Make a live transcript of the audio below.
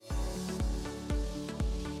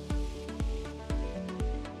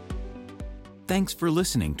Thanks for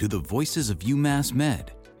listening to the Voices of UMass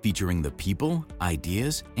Med, featuring the people,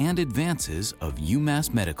 ideas, and advances of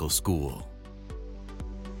UMass Medical School.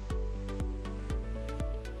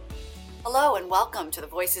 Hello and welcome to the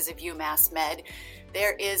Voices of UMass Med.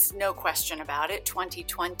 There is no question about it.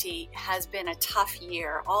 2020 has been a tough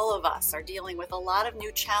year. All of us are dealing with a lot of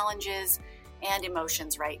new challenges and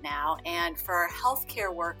emotions right now. And for our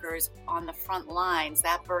healthcare workers on the front lines,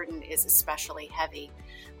 that burden is especially heavy.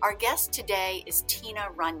 Our guest today is Tina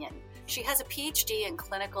Runyon. She has a PhD in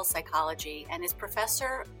clinical psychology and is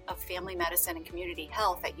professor of family medicine and community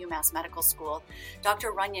health at UMass Medical School.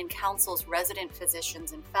 Dr. Runyon counsels resident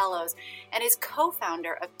physicians and fellows and is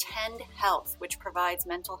co-founder of Tend Health, which provides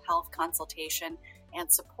mental health consultation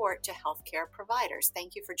and support to healthcare providers.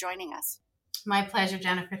 Thank you for joining us. My pleasure,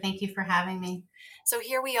 Jennifer. Thank you for having me. So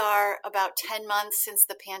here we are about 10 months since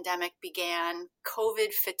the pandemic began.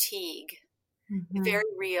 COVID fatigue, very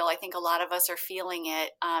real. I think a lot of us are feeling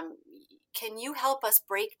it. Can you help us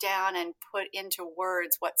break down and put into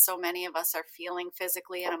words what so many of us are feeling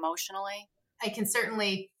physically and emotionally? I can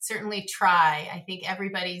certainly try. I think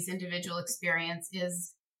everybody's individual experience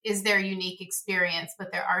is their unique experience,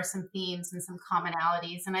 but there are some themes and some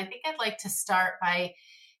commonalities. And I think I'd like to start by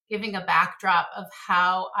giving a backdrop of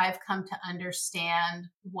how I've come to understand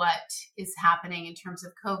what is happening in terms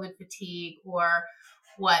of COVID fatigue, or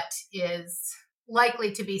what is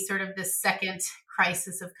likely to be sort of the second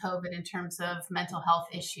crisis of COVID in terms of mental health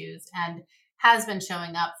issues, and has been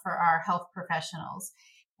showing up for our health professionals.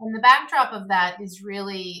 And the backdrop of that is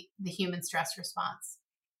really the human stress response.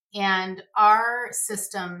 And our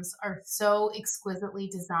systems are so exquisitely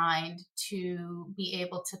designed to be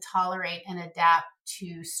able to tolerate and adapt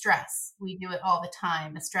to stress. We do it all the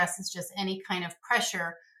time. The stress is just any kind of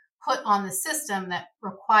pressure put on the system that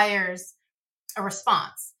requires a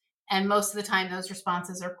response. And most of the time, those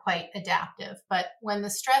responses are quite adaptive. But when the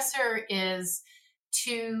stressor is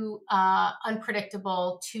too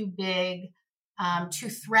unpredictable, too big, too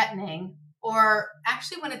threatening, or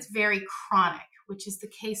actually when it's very chronic, which is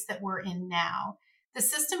the case that we're in now, the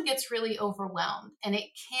system gets really overwhelmed and it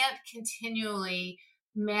can't continually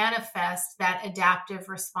manifest that adaptive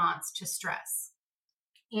response to stress.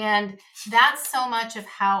 And that's so much of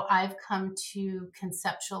how I've come to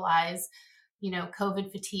conceptualize,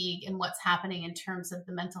 COVID fatigue and what's happening in terms of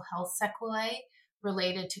the mental health sequelae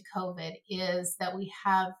related to COVID, is that we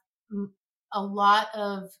have a lot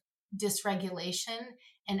of dysregulation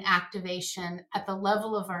and activation at the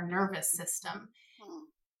level of our nervous system.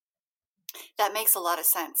 That makes a lot of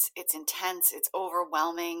sense. It's intense, it's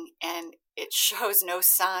overwhelming, and it shows no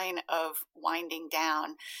sign of winding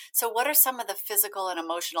down. So what are some of the physical and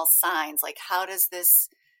emotional signs? Like how does this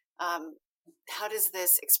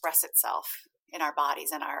express itself in our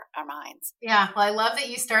bodies and our minds? Yeah, well, I love that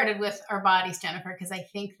you started with our bodies, Jennifer, because I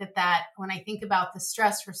think that when I think about the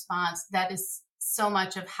stress response, that is so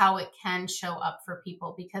much of how it can show up for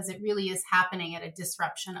people, because it really is happening at a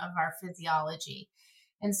disruption of our physiology.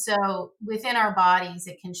 And so within our bodies,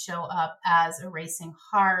 it can show up as a racing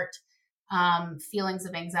heart, feelings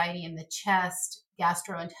of anxiety in the chest,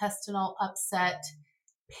 gastrointestinal upset,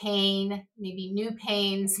 pain, maybe new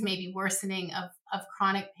pains, maybe worsening of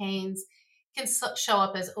chronic pains. Can show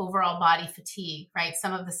up as overall body fatigue, right?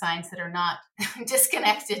 Some of the signs that are not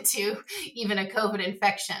disconnected to even a COVID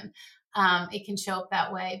infection. It can show up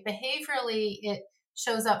that way. Behaviorally, it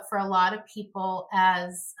shows up for a lot of people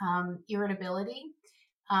as irritability,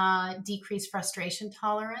 decreased frustration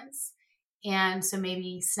tolerance. And so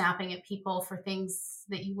maybe snapping at people for things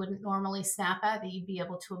that you wouldn't normally snap at, that you'd be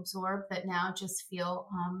able to absorb, that now just feel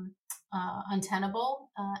untenable.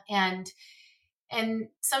 And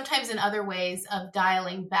sometimes in other ways of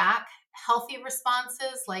dialing back healthy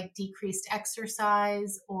responses, like decreased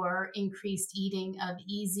exercise or increased eating of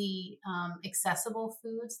easy, accessible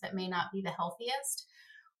foods that may not be the healthiest.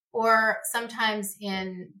 Or sometimes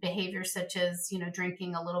in behaviors such as,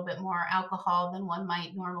 drinking a little bit more alcohol than one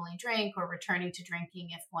might normally drink, or returning to drinking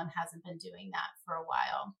if one hasn't been doing that for a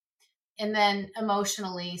while. And then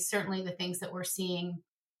emotionally, certainly the things that we're seeing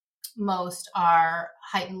most are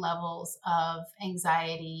heightened levels of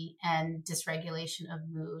anxiety and dysregulation of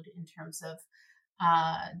mood in terms of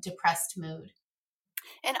depressed mood.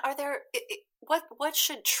 And are there, what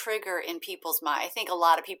should trigger in people's mind? I think a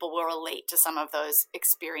lot of people will relate to some of those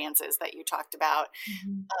experiences that you talked about.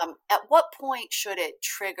 Mm-hmm. At what point should it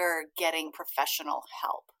trigger getting professional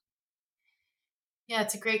help? Yeah,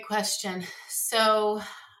 it's a great question. So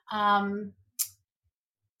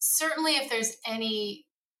certainly if there's any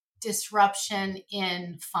disruption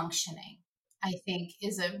in functioning, I think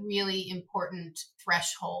is a really important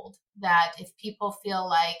threshold, that if people feel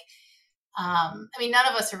like I mean, none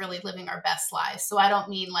of us are really living our best lives. So I don't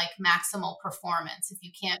mean like maximal performance. If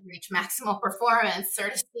you can't reach maximal performance,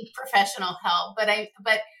 sort of seek professional help.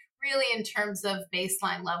 But really in terms of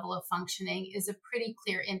baseline level of functioning is a pretty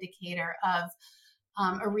clear indicator of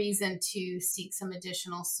a reason to seek some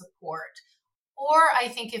additional support. Or I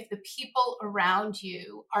think if the people around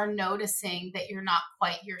you are noticing that you're not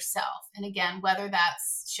quite yourself, and again, whether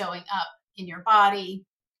that's showing up in your body,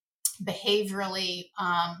 behaviorally,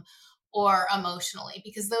 or emotionally,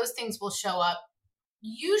 because those things will show up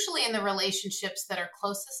usually in the relationships that are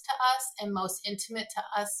closest to us and most intimate to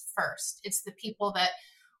us first. It's the people that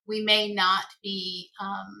we may not be,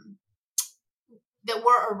 that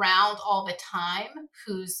we're around all the time,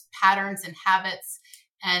 whose patterns and habits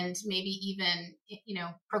and maybe even,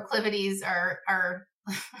 proclivities are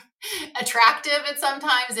attractive at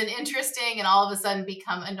sometimes and interesting, and all of a sudden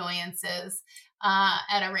become annoyances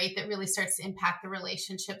at a rate that really starts to impact the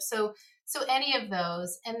relationship. So any of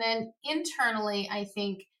those. And then internally, I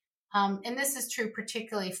think, and this is true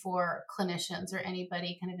particularly for clinicians or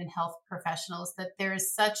anybody kind of in health professionals, that there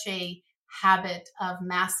is such a habit of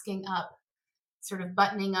masking up, sort of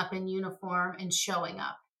buttoning up in uniform and showing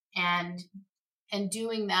up and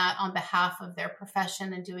doing that on behalf of their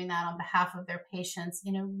profession and doing that on behalf of their patients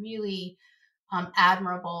in a really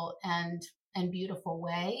admirable and beautiful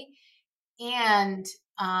way. And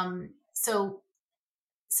so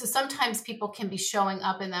sometimes people can be showing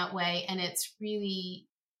up in that way and it's really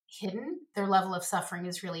hidden. Their level of suffering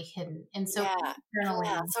is really hidden. And so internally,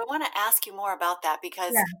 So I want to ask you more about that,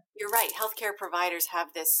 because you're right. Healthcare providers have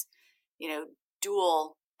this,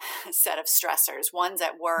 dual set of stressors. One's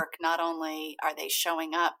at work. Not only are they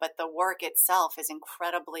showing up, but the work itself is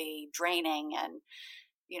incredibly draining and,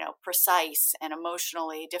 precise and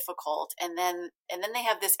emotionally difficult. And then they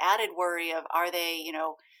have this added worry of, are they,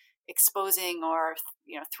 exposing or,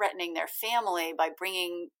 threatening their family by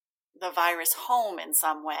bringing the virus home in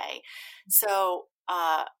some way. So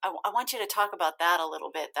I want you to talk about that a little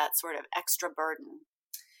bit, that sort of extra burden.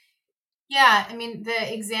 Yeah, I mean,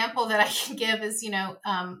 the example that I can give is,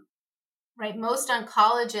 right, most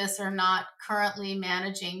oncologists are not currently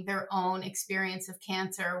managing their own experience of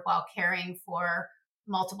cancer while caring for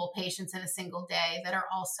multiple patients in a single day that are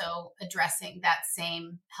also addressing that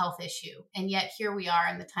same health issue. And yet here we are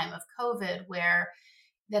in the time of COVID, where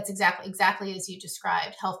that's exactly as you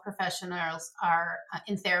described. Health professionals are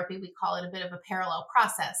in therapy. We call it a bit of a parallel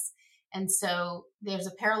process. And so there's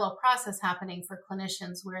a parallel process happening for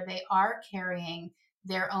clinicians where they are carrying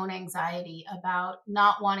their own anxiety about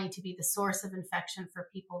not wanting to be the source of infection for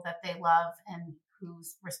people that they love and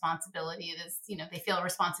whose responsibility it is, they feel a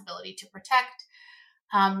responsibility to protect,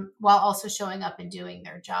 while also showing up and doing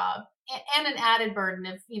their job. And an added burden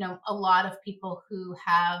of, a lot of people who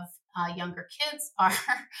have younger kids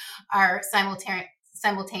are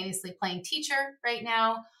simultaneously playing teacher right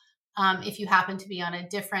now. If you happen to be on a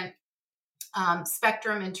different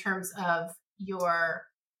spectrum in terms of your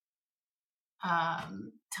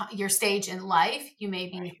stage in life, you may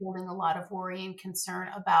be holding a lot of worry and concern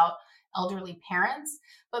about elderly parents,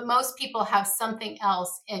 but most people have something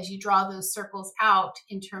else as you draw those circles out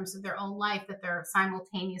in terms of their own life that they're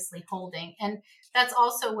simultaneously holding. And that's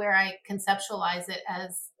also where I conceptualize it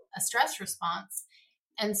as a stress response.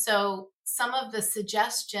 And so some of the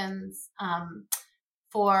suggestions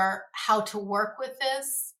for how to work with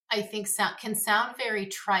this, I think can sound very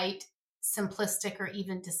trite, simplistic, or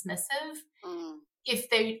even dismissive.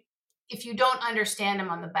 If you don't understand them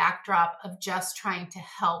on the backdrop of just trying to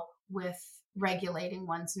help with regulating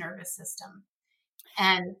one's nervous system.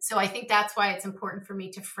 And so I think that's why it's important for me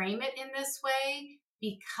to frame it in this way,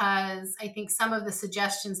 because I think some of the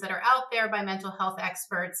suggestions that are out there by mental health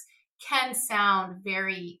experts can sound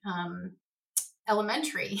very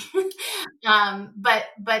elementary. But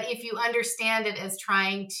if you understand it as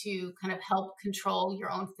trying to kind of help control your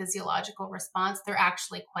own physiological response, they're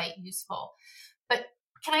actually quite useful. But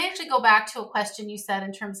can I actually go back to a question you said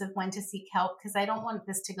in terms of when to seek help? Because I don't want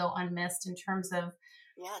this to go unmissed in terms of...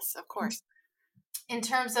 Yes, of course. In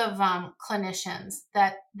terms of clinicians,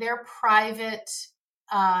 that their private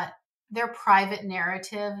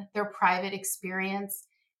narrative, their private experience,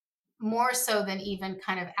 more so than even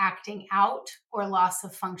kind of acting out or loss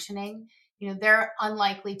of functioning, they're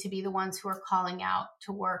unlikely to be the ones who are calling out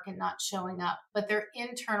to work and not showing up, but their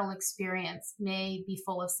internal experience may be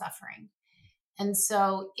full of suffering. And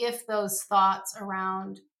so if those thoughts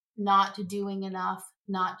around not doing enough,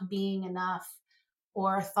 not being enough,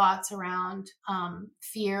 or thoughts around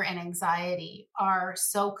fear and anxiety are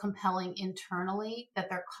so compelling internally that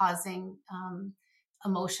they're causing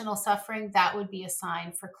emotional suffering, that would be a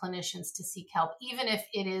sign for clinicians to seek help, even if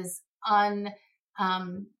it is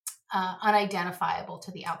unidentifiable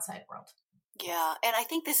to the outside world. Yeah. And I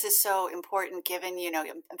think this is so important given,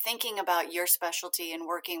 I'm thinking about your specialty in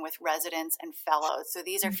working with residents and fellows. So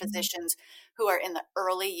these are physicians who are in the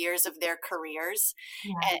early years of their careers,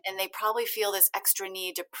 Yeah. and they probably feel this extra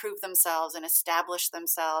need to prove themselves and establish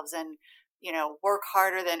themselves and, work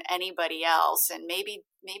harder than anybody else. And maybe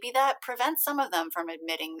that prevents some of them from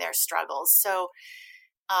admitting their struggles. So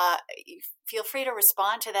feel free to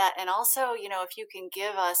respond to that. And also, if you can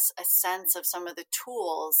give us a sense of some of the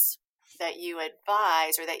tools that you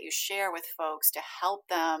advise or that you share with folks to help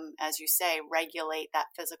them, as you say, regulate that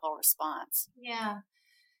physical response. Yeah.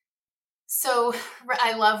 So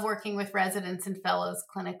I love working with residents and fellows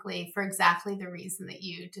clinically for exactly the reason that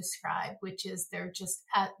you described, which is they're just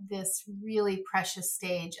at this really precious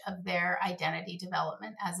stage of their identity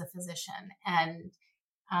development as a physician. And,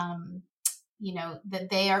 that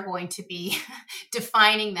they are going to be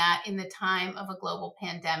defining that in the time of a global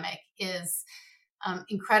pandemic is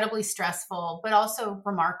incredibly stressful, but also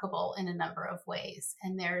remarkable in a number of ways.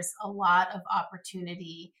 And there's a lot of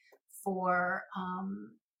opportunity for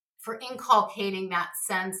inculcating that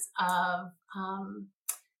sense of,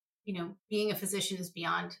 being a physician is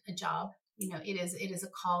beyond a job. It is a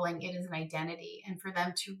calling, it is an identity. And for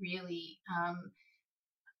them to really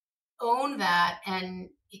own that and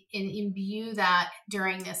imbue that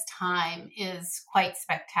during this time is quite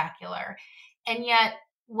spectacular. And yet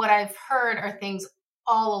what I've heard are things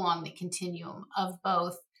all along the continuum of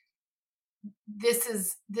both. This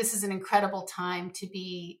is an incredible time to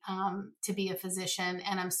be a physician,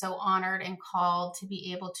 and I'm so honored and called to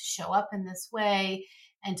be able to show up in this way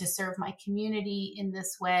and to serve my community in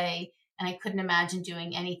this way. And I couldn't imagine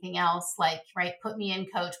doing anything else. Like, right, put me in,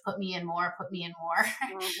 coach, put me in more.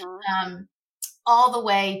 Mm-hmm. All the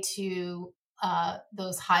way to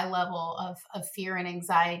those high level of fear and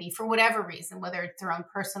anxiety for whatever reason, whether it's their own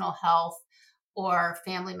personal health or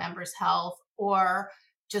family members' health, or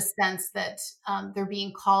just sense that they're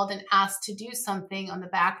being called and asked to do something on the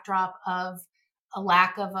backdrop of a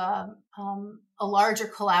lack of a larger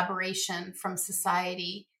collaboration from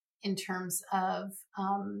society in terms of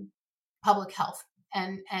public health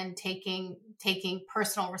and taking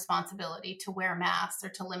personal responsibility to wear masks or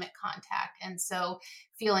to limit contact. And so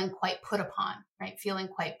feeling quite put upon, right? Feeling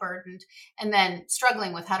quite burdened, and then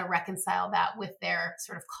struggling with how to reconcile that with their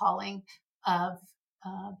sort of calling of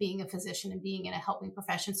being a physician and being in a helping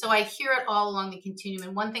profession. So I hear it all along the continuum.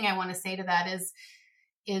 And one thing I want to say to that is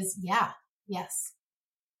yes,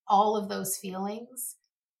 all of those feelings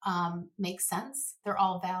make sense. They're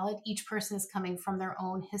all valid. Each person is coming from their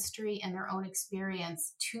own history and their own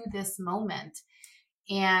experience to this moment.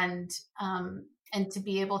 And to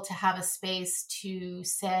be able to have a space to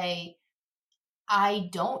say, I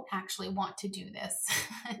don't actually want to do this.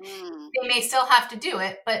 They may still have to do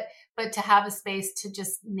it, but to have a space to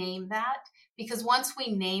just name that, because once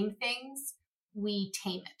we name things, we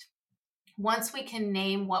tame it. Once we can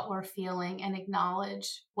name what we're feeling and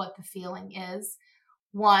acknowledge what the feeling is,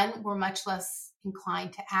 one, we're much less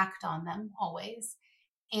inclined to act on them always.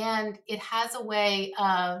 And it has a way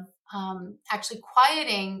of actually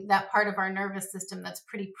quieting that part of our nervous system that's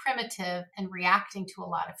pretty primitive and reacting to a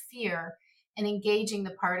lot of fear, and engaging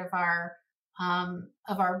the part of our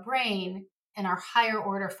brain and our higher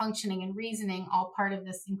order functioning and reasoning, all part of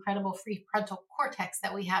this incredible prefrontal cortex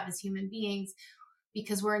that we have as human beings,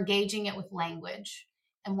 because we're engaging it with language.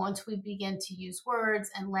 And once we begin to use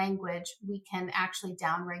words and language, we can actually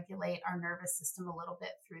downregulate our nervous system a little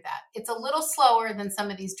bit through that. It's a little slower than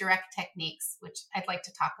some of these direct techniques, which I'd like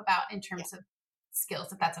to talk about in terms of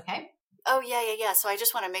skills, if that's okay. Oh, yeah. So I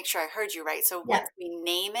just want to make sure I heard you right. So once we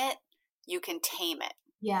name it, you can tame it.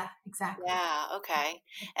 Yeah, exactly. Yeah, okay.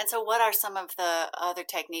 And so what are some of the other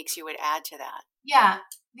techniques you would add to that? Yeah,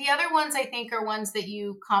 the other ones I think are ones that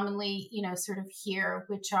you commonly, sort of hear,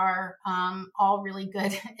 which are all really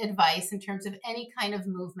good advice in terms of any kind of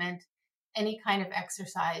movement, any kind of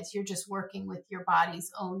exercise. You're just working with your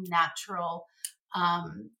body's own natural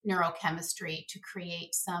neurochemistry to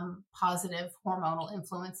create some positive hormonal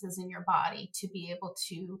influences in your body to be able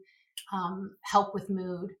to help with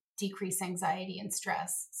mood, decrease anxiety and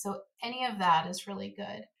stress. So any of that is really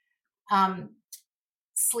good.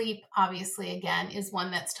 Sleep, obviously, again, is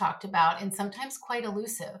one that's talked about and sometimes quite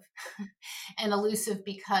elusive and elusive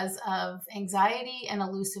because of anxiety and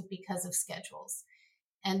elusive because of schedules.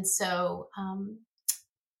 And so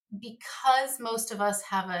because most of us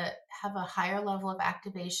have a higher level of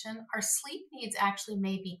activation, our sleep needs actually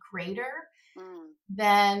may be greater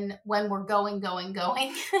than when we're going.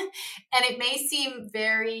 And it may seem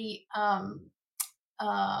very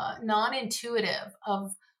non-intuitive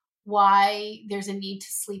of why there's a need to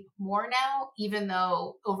sleep more now, even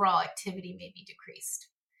though overall activity may be decreased.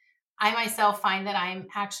 I myself find that I'm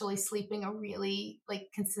actually sleeping a really like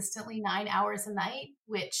consistently 9 hours a night,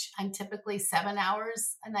 which I'm typically 7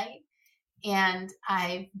 hours a night. And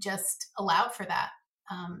I just allowed for that.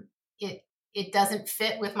 It it doesn't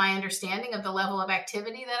fit with my understanding of the level of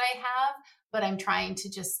activity that I have, but I'm trying to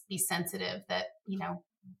just be sensitive that,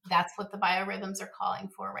 that's what the biorhythms are calling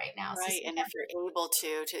for right now. So Right. And if you're able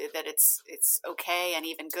to that it's okay and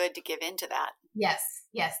even good to give into that. yes,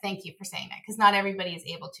 yes, thank you for saying that, because not everybody is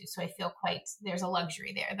able to. So I feel there's a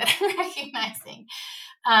luxury there that I'm recognizing.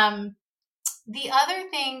 Um, the other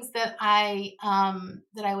things that I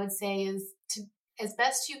would say is to, as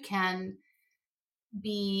best you can,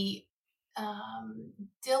 be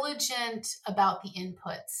diligent about the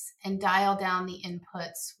inputs and dial down the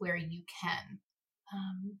inputs where you can.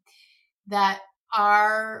 That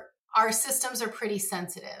our systems are pretty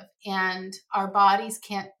sensitive, and our bodies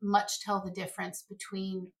can't much tell the difference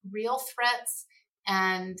between real threats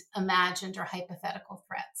and imagined or hypothetical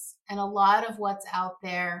threats. And a lot of what's out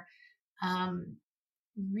there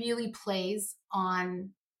really plays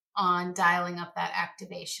on dialing up that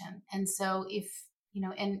activation. And so if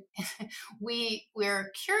and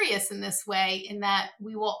we're curious in this way, in that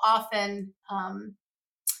we will often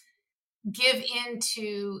give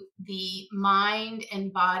into the mind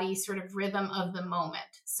and body sort of rhythm of the moment.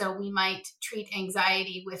 So we might treat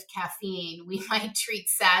anxiety with caffeine. We might treat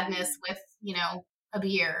sadness with, a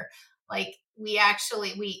beer. Like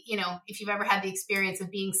if you've ever had the experience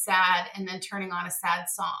of being sad and then turning on a sad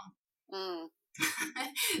song,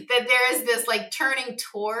 that there is this like turning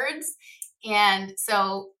towards. And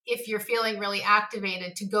so if you're feeling really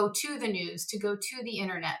activated, to go to the news, to go to the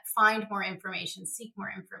internet, find more information, seek more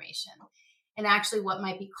information. And actually what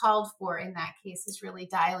might be called for in that case is really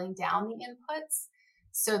dialing down the inputs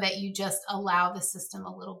so that you just allow the system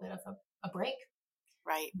a little bit of a break.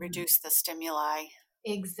 Right. Reduce the stimuli.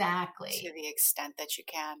 Exactly. To the extent that you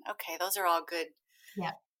can. Okay. Those are all good.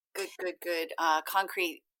 Yeah. Good.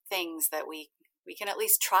 Concrete things that we can at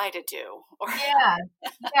least try to do.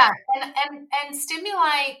 Yeah. And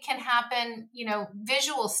stimuli can happen,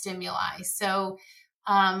 visual stimuli. So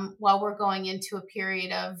while we're going into a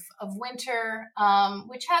period of winter,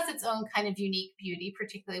 which has its own kind of unique beauty,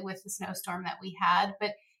 particularly with the snowstorm that we had.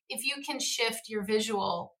 But if you can shift your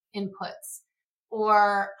visual inputs,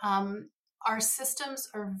 or our systems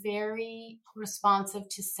are very responsive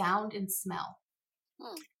to sound and smell.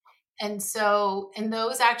 And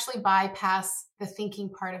those actually bypass the thinking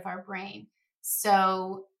part of our brain.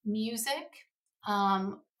 So music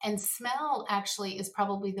and smell actually is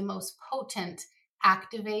probably the most potent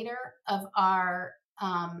activator of our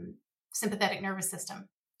sympathetic nervous system,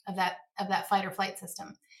 of that fight or flight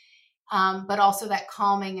system, but also that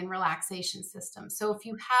calming and relaxation system. So if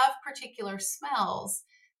you have particular smells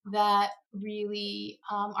that really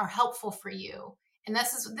are helpful for you, and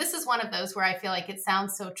this is one of those where I feel like it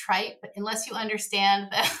sounds so trite, but unless you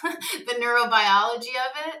understand the neurobiology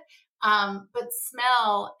of it, but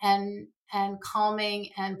smell and calming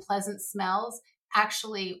and pleasant smells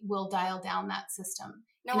actually will dial down that system.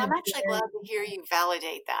 No, I'm actually glad to hear you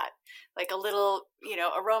validate that. Like a little,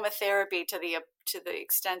 aromatherapy to the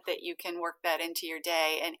extent that you can work that into your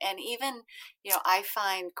day. And even, I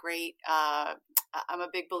find great, I'm a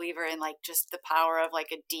big believer in like just the power of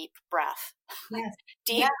like a deep breath, yes.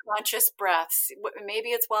 Deep conscious breaths. Maybe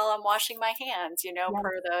it's while I'm washing my hands,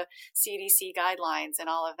 per the CDC guidelines and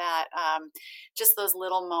all of that. Just those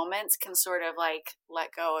little moments can sort of like let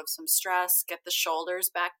go of some stress, get the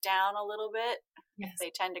shoulders back down a little bit. Yes.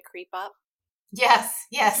 They tend to creep up. Yes.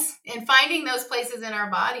 And finding those places in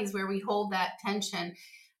our bodies where we hold that tension.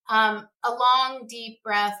 A long, deep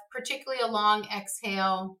breath, particularly a long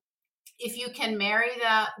exhale. If you can marry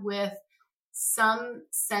that with some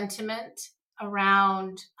sentiment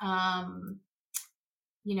around,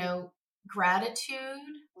 gratitude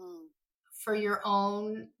for your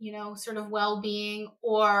own, sort of well-being,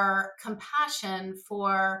 or compassion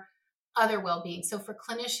for other well-being. So for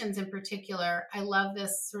clinicians in particular, I love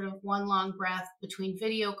this sort of one long breath between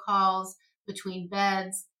video calls, between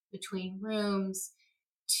beds, between rooms,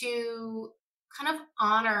 to kind of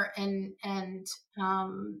honor and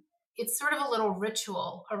it's sort of a little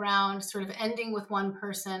ritual around sort of ending with one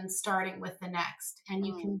person, starting with the next. And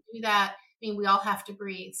you can do that. I mean, we all have to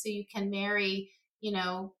breathe. So you can marry,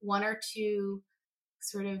 one or two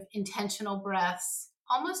sort of intentional breaths,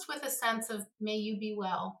 almost with a sense of, may you be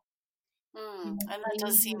well. And that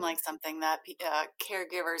does seem like something that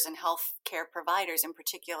caregivers and healthcare providers in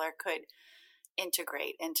particular could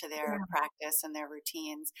integrate into their Yeah. practice and their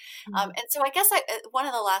routines. Mhm. And so I guess one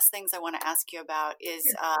of the last things I want to ask you about is,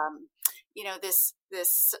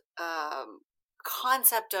 this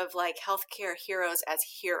concept of like healthcare heroes as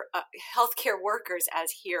healthcare workers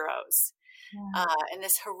as heroes. Yeah. And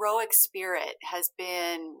this heroic spirit has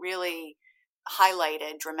been really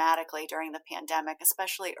highlighted dramatically during the pandemic,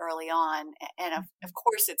 especially early on. And of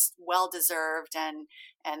course, it's well deserved, and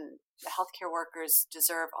the healthcare workers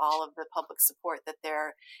deserve all of the public support that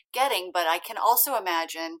they're getting. But I can also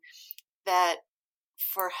imagine that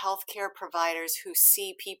for healthcare providers who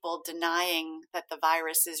see people denying that the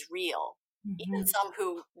virus is real, even some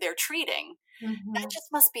who they're treating, that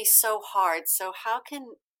just must be so hard. So how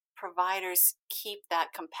can providers keep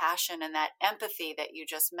that compassion and that empathy that you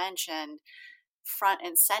just mentioned front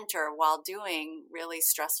and center while doing really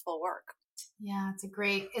stressful work? Yeah, it's a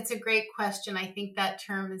great question. I think that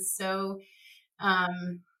term is so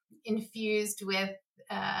infused with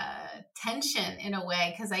tension in a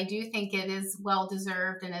way, because I do think it is well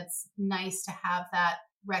deserved and it's nice to have that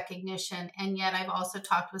recognition. And yet I've also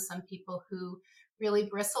talked with some people who really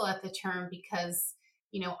bristle at the term because,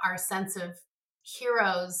 our sense of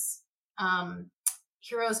heroes,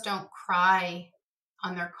 heroes don't cry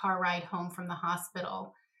on their car ride home from the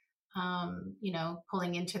hospital,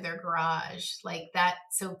 pulling into their garage like that.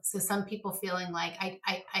 So some people feeling like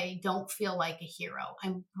I don't feel like a hero.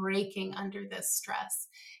 I'm breaking under this stress.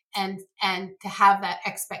 And to have that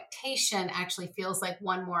expectation actually feels like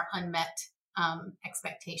one more unmet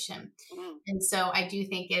expectation. And so I do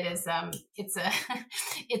think it is, it's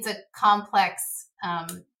a complex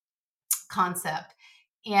concept.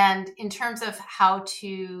 And in terms of how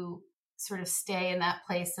to sort of stay in that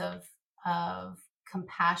place of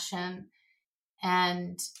compassion,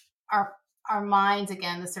 and our minds,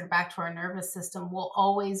 again, this sort of back to our nervous system, will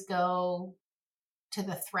always go to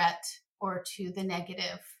the threat or to the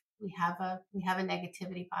negative. We have a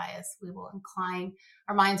negativity bias.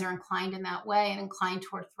 Our minds are inclined in that way and inclined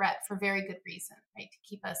toward threat for very good reason, right? To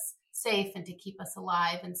keep us safe and to keep us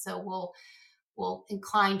alive. And so we'll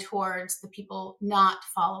incline towards the people not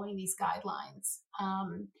following these guidelines.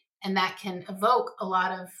 And that can evoke a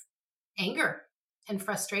lot of anger and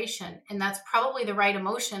frustration. And that's probably the right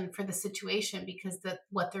emotion for the situation, because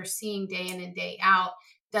what they're seeing day in and day out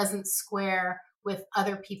doesn't square with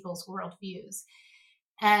other people's worldviews.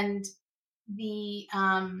 And the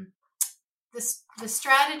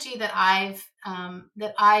strategy that I've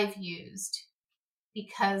used,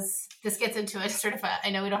 because this gets into a sort of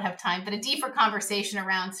I know we don't have time, but a deeper conversation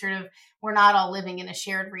around sort of we're not all living in a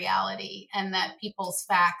shared reality, and that people's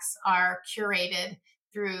facts are curated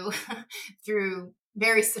through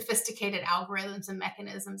very sophisticated algorithms and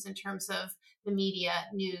mechanisms in terms of the media,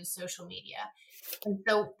 news, social media. And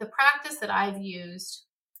so the practice that I've used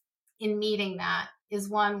in meeting that is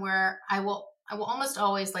one where I will almost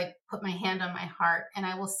always like put my hand on my heart and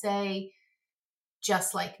I will say,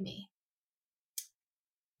 just like me.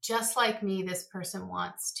 Just like me, this person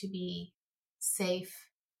wants to be safe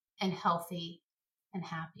and healthy and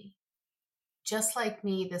happy. Just like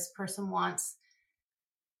me, this person wants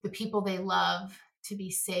the people they love to be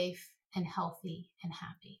safe and healthy and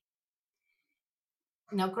happy.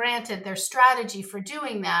 Now, granted, their strategy for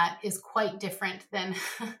doing that is quite different than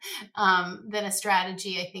a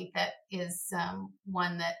strategy, I think, that is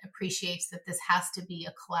one that appreciates that this has to be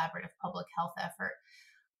a collaborative public health effort.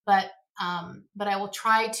 But I will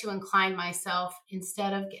try to incline myself,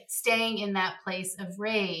 instead of staying in that place of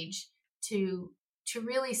rage, to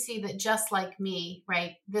really see that just like me,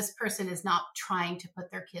 right, this person is not trying to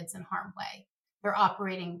put their kids in harm's way. They're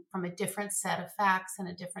operating from a different set of facts and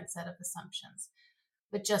a different set of assumptions.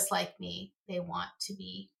 But just like me, they want to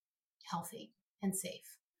be healthy and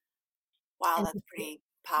safe. Wow, that's pretty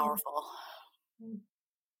powerful. Yeah.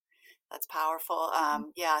 That's powerful.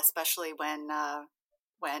 Yeah, especially when on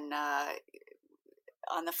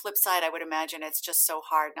the flip side, I would imagine it's just so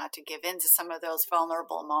hard not to give in to some of those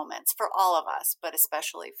vulnerable moments for all of us, but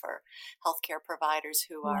especially for healthcare providers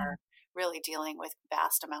who are really dealing with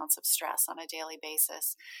vast amounts of stress on a daily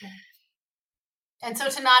basis. Yeah. And so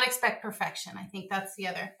to not expect perfection, I think that's the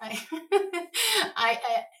other,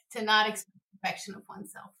 to not expect perfection of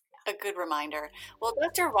oneself. A good reminder. Well,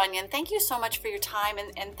 Dr. Runyon, thank you so much for your time,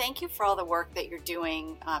 and thank you for all the work that you're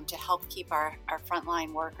doing to help keep our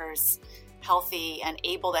frontline workers healthy and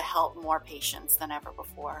able to help more patients than ever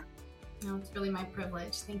before. No, it's really my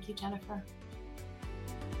privilege. Thank you, Jennifer.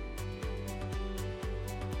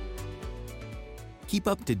 Keep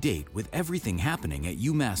up to date with everything happening at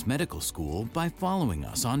UMass Medical School by following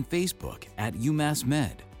us on Facebook at UMass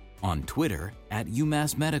Med, on Twitter at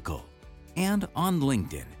UMass Medical, and on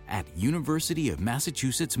LinkedIn at University of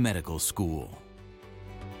Massachusetts Medical School.